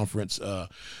the conference.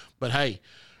 But hey,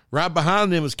 right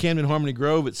behind them is Camden Harmony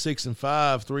Grove at 6-5,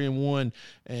 3-1,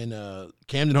 and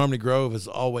Camden Harmony Grove has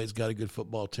always got a good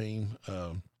football team.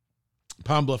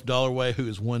 Pine Bluff Dollarway, who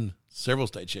has won several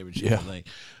state championships, Yeah. I think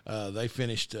they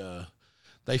finished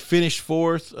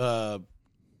 4th.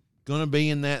 Going to be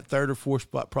in that 3rd or 4th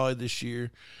spot probably this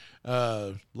year.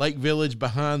 Lake Village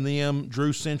behind them,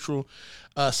 Drew Central,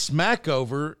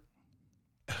 Smackover,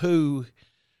 who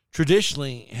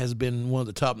traditionally has been one of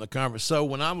the top in the conference. So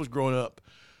when I was growing up,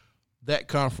 that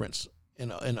conference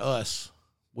and us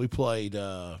we played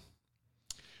the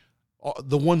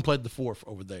one played the fourth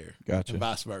over there. Gotcha. And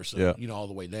vice versa, Yeah. all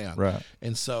the way down. Right.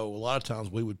 And so a lot of times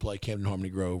we would play Camden Harmony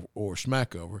Grove or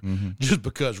Smackover Mm-hmm. just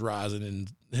because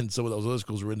Rising and some of those other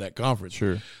schools were in that conference.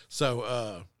 Sure.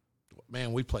 So,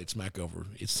 man, we played Smackover,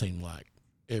 it seemed like,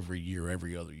 every year,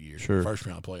 every other year. Sure. First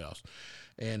round playoffs.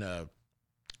 And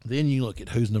then you look at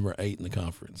who's number 8 in the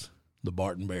conference, the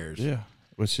Barton Bears. Yeah.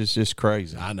 Which is just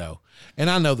crazy. I know. And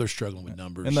I know they're struggling with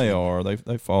numbers. And they are.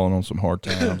 They've fallen on some hard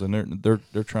times, and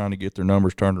they're trying to get their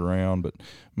numbers turned around. But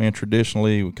man,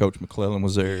 traditionally, when Coach McClellan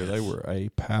was there, they were a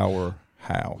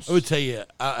powerhouse. I would tell you,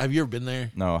 have you ever been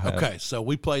there? No, I haven't. Okay, so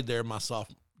we played there my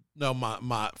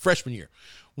freshman year.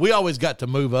 We always got to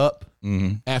move up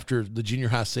after the junior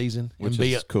high season, Which and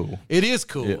be is cool. It is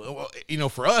cool. Yeah. Well,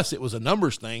 for us, it was a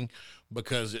numbers thing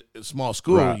because it's a small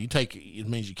school. Right. You take it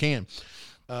means you can.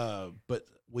 But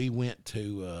we went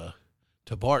to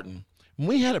Barton, and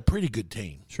we had a pretty good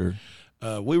team. Sure.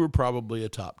 We were probably a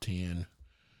top 10,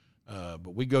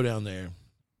 but we go down there,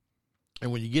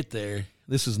 and when you get there,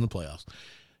 this is in the playoffs.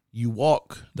 You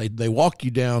walk. They walk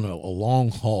you down a long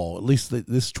hall. At least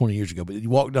this is 20 years ago, but you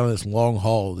walk down this long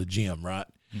hall of the gym, right?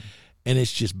 And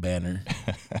it's just banner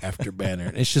after banner,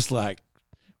 and it's just like,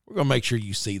 we're gonna make sure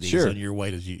you see these Sure. on your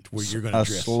way to where you're gonna A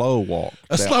dress. slow walk.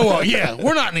 A slow walk, yeah.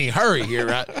 We're not in any hurry here,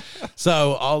 right?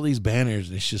 So all these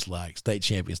banners, it's just like state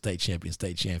champion, state champion,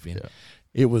 state champion. Yeah.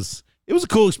 It was a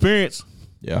cool experience,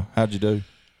 Yeah. How'd you do?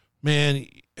 man.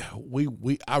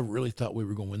 I really thought we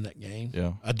were gonna win that game.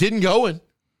 Yeah. I didn't go in.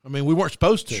 I mean, we weren't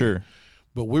supposed to. Sure.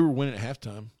 But we were winning at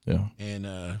halftime, Yeah.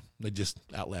 and they just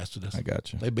outlasted us. I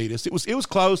got you. They beat us. It was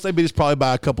close. They beat us probably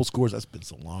by a couple scores. That's been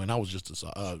so long, and I was just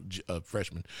a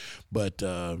freshman. But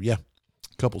yeah,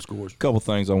 a couple scores. A couple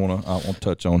things I want to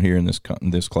touch on here in this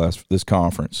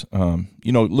conference.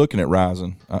 Looking at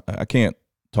Rising, I can't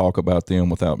talk about them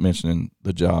without mentioning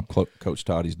the job Coach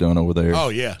Toddy's done over there. Oh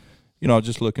yeah,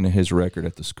 Just looking at his record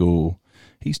at the school,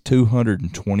 he's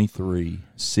 223,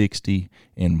 60,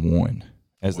 and 1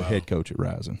 as the head coach at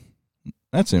Rising.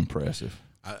 That's impressive.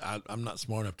 I'm not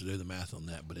smart enough to do the math on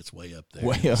that, but it's way up there.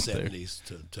 Way in the up there. 70s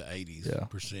to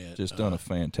 80%. Just done a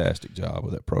fantastic job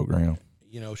with that program.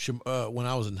 When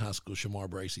I was in high school, Shamar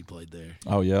Bracey played there.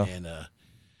 Oh, yeah. And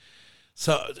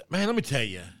so, man, let me tell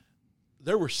you,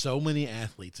 there were so many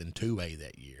athletes in 2A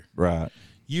that year. Right.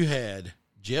 You had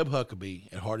Jeb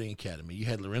Huckabee at Harding Academy. You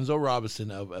had Lorenzo Robinson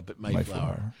up at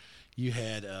Mayflower. You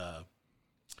had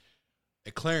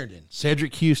at Clarendon,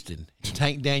 Cedric Houston and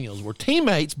Tank Daniels were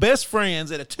teammates, best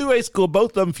friends at a 2A school,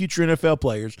 both of them future NFL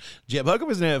players. Jeb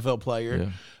Huckabee's an NFL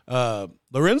player. Yeah.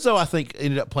 Lorenzo, I think,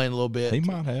 ended up playing a little bit. He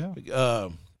might have.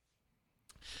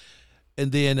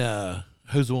 And then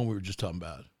who's the one we were just talking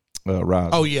about?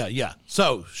 Rising. Oh, yeah.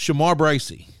 So, Shamar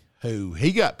Bracey, who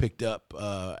he got picked up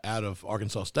out of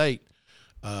Arkansas State.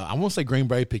 I want to say Green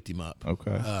Bay picked him up.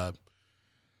 Okay.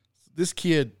 This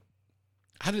kid,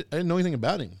 I didn't know anything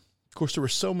about him. Of course, there were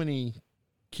so many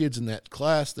kids in that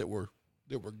class that were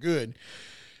good,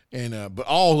 and but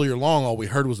all year long, all we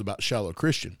heard was about Shiloh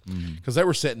Christian because they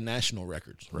were setting national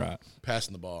records, Right.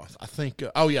 Passing the ball. I think.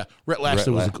 Rhett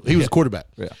Lashley Rhett was a quarterback.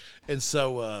 Yeah. And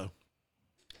so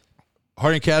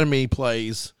Harding Academy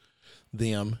plays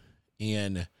them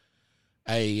in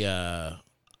I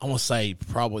want to say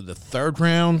probably the third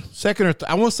round, second or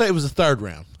I want to say it was the third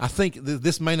round. I think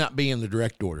this may not be in the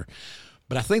direct order,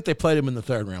 but I think they played him in the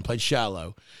third round, played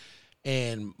Shiloh.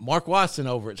 And Mark Watson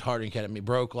over at Harding Academy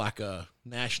broke like a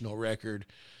national record.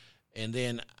 And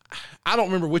then I don't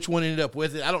remember which one ended up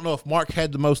with it. I don't know if Mark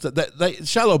had the most.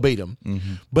 Shiloh beat him,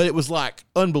 but it was like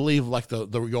unbelievable. Like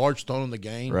the yards thrown in the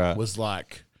game was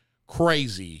like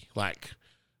crazy. Like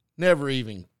never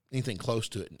even anything close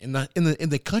to it in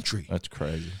the country. That's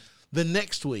crazy. The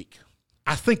next week,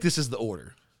 I think this is the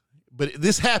order, but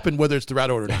this happened whether it's the right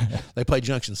order or not. They played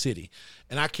Junction City,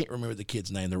 and I can't remember the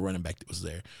kid's name, the running back that was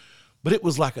there, but it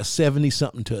was like a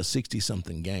 70-something to a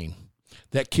 60-something game.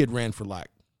 That kid ran for like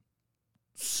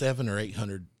 700 or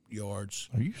 800 yards.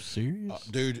 Are you serious?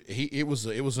 Dude, it was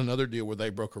another deal where they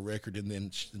broke a record and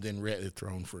then Rhett had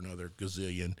thrown for another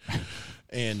gazillion,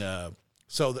 and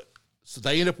so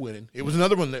they end up winning. It was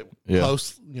another one that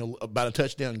close, about a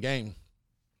touchdown game,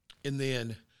 and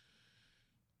then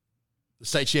the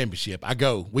state championship.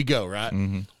 We go right.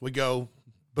 Mm-hmm. We go.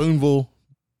 Boonville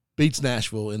beats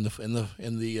Nashville in the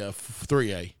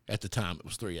 3A at the time. It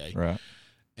was 3A, Right.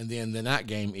 and then the night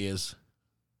game is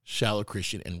Shiloh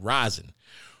Christian and Rising.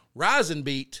 Rising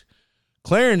beat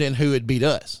Clarendon, who had beat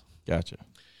us. Gotcha.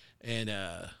 And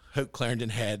Hope Clarendon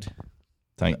had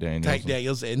Tank Daniels. Tank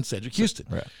Daniels and Cedric Houston.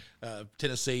 Right.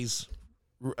 Tennessee's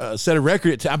set a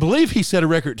record. I believe he set a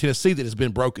record at Tennessee that has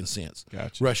been broken since.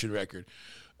 Gotcha. Rushing record.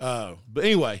 But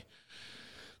anyway,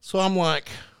 so I'm like,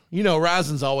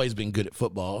 Rising's always been good at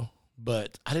football,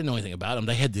 but I didn't know anything about him.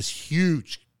 They had this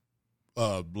huge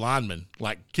lineman,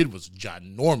 kid was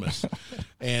ginormous,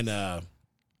 and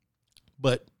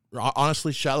but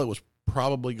honestly, Shiloh was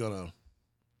probably gonna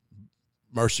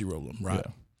mercy rule him, right?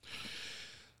 Yeah.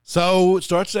 So it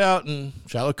starts out, and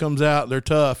Shiloh comes out. They're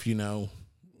tough,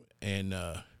 and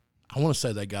I want to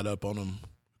say they got up on them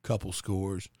a couple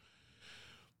scores,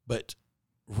 but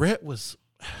Rhett was,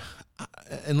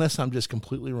 unless I'm just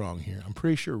completely wrong here, I'm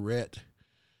pretty sure Rhett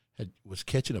was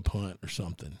catching a punt or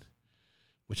something,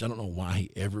 which I don't know why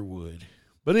he ever would.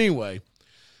 But anyway,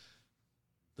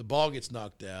 the ball gets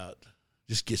knocked out,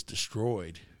 just gets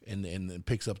destroyed, and then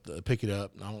pick it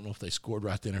up. And I don't know if they scored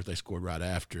right then or if they scored right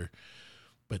after.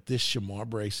 But this Shamar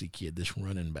Bracy kid, this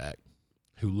running back,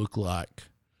 who looked like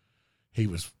he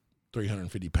was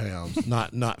 350 pounds,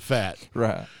 not fat,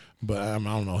 right? But I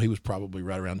don't know. He was probably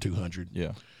right around 200.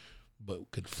 Yeah, but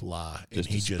could fly. Just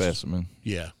and he a specimen.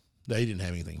 Yeah, they didn't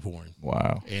have anything for him.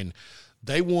 Wow. And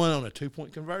they won on a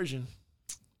 2-point conversion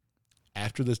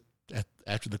after the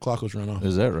clock was run off.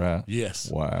 Is that right? Yes.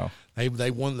 Wow.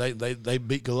 They won. They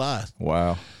beat Goliath.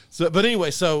 Wow. So, but anyway,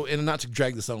 and not to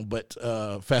drag this on, but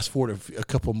fast forward a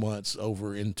couple months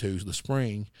over into the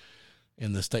spring,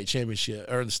 in the state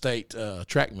championship or in the state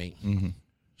track meet,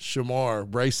 Shamar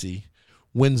Bracy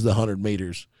wins the 100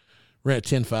 meters. Ran a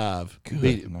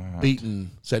 10.5,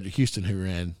 beating Cedric Houston, who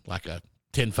ran like a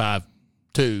 10.5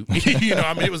 2.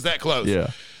 It was that close.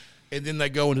 Yeah. And then they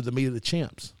go into the meet of the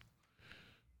champs.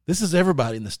 This is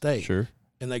everybody in the state. Sure.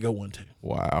 And they go 1-2.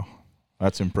 Wow.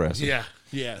 That's impressive. Yeah.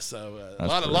 Yeah. So a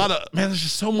lot of man, there's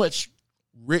just so much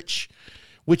rich,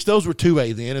 which those were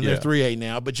 2A then and they're 3A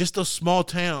now, but just those small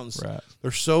towns, right.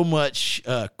 There's so much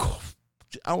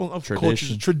tradition.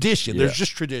 Yeah. There's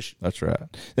just tradition. That's right.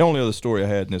 The only other story I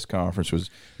had in this conference was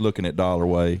looking at Dollar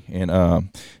Way, and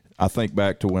I think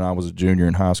back to when I was a junior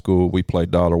in high school. We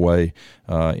played Dollar Way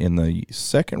in the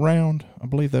second round. I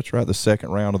believe that's right, the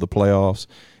second round of the playoffs,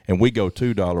 and we go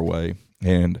to Dollar Way,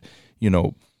 and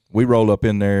we roll up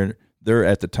in there. They're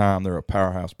at the time they're a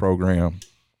powerhouse program,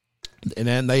 and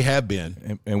then they have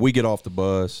been. And we get off the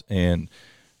bus and.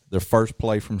 Their first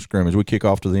play from scrimmage, we kick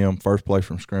off to them. First play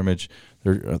from scrimmage,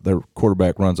 their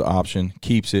quarterback runs an option,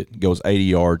 keeps it, goes 80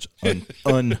 yards,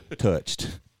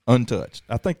 untouched.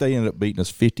 I think they ended up beating us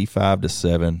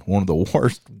 55-7. One of the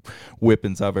worst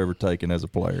whippings I've ever taken as a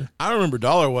player. I remember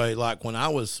Dollar Way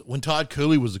when Todd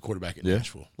Cooley was the quarterback at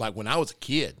Nashville. Like when I was a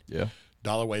kid. Yeah,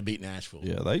 Dollar Way beat Nashville.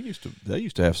 Yeah, they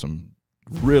used to have some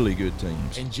really good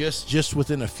teams. And just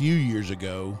within a few years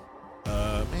ago.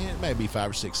 Maybe 5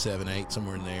 or 6, 7, 8,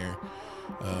 somewhere in there.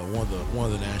 One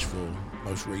of the Nashville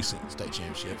most recent state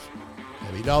championships.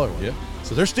 Maybe Dollar Way. Yeah.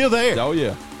 So they're still there. Oh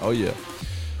yeah.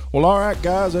 Well, all right,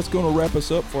 guys, that's going to wrap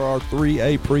us up for our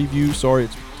 3A preview. Sorry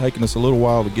it's taken us a little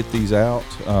while to get these out,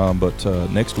 but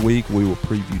next week we will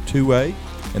preview 2A,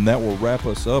 and that will wrap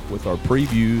us up with our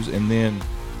previews, and then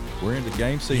we're into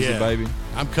game season, baby.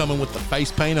 I'm coming with the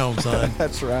face paint on, son.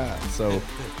 That's right. So,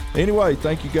 anyway,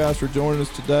 thank you guys for joining us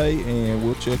today, and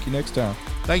we'll check you next time.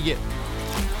 Thank you.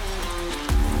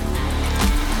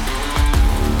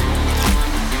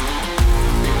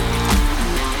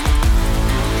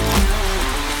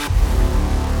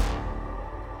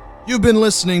 You've been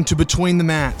listening to Between the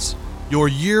Mats, your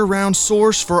year-round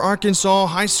source for Arkansas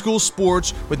high school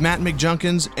sports with Matt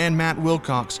McJunkins and Matt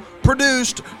Wilcox.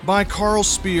 Produced by Carl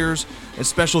Spears, and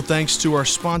special thanks to our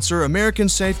sponsor, American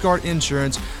Safeguard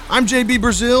Insurance. I'm JB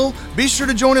Brazil. Be sure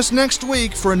to join us next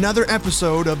week for another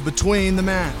episode of Between the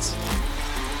Mats.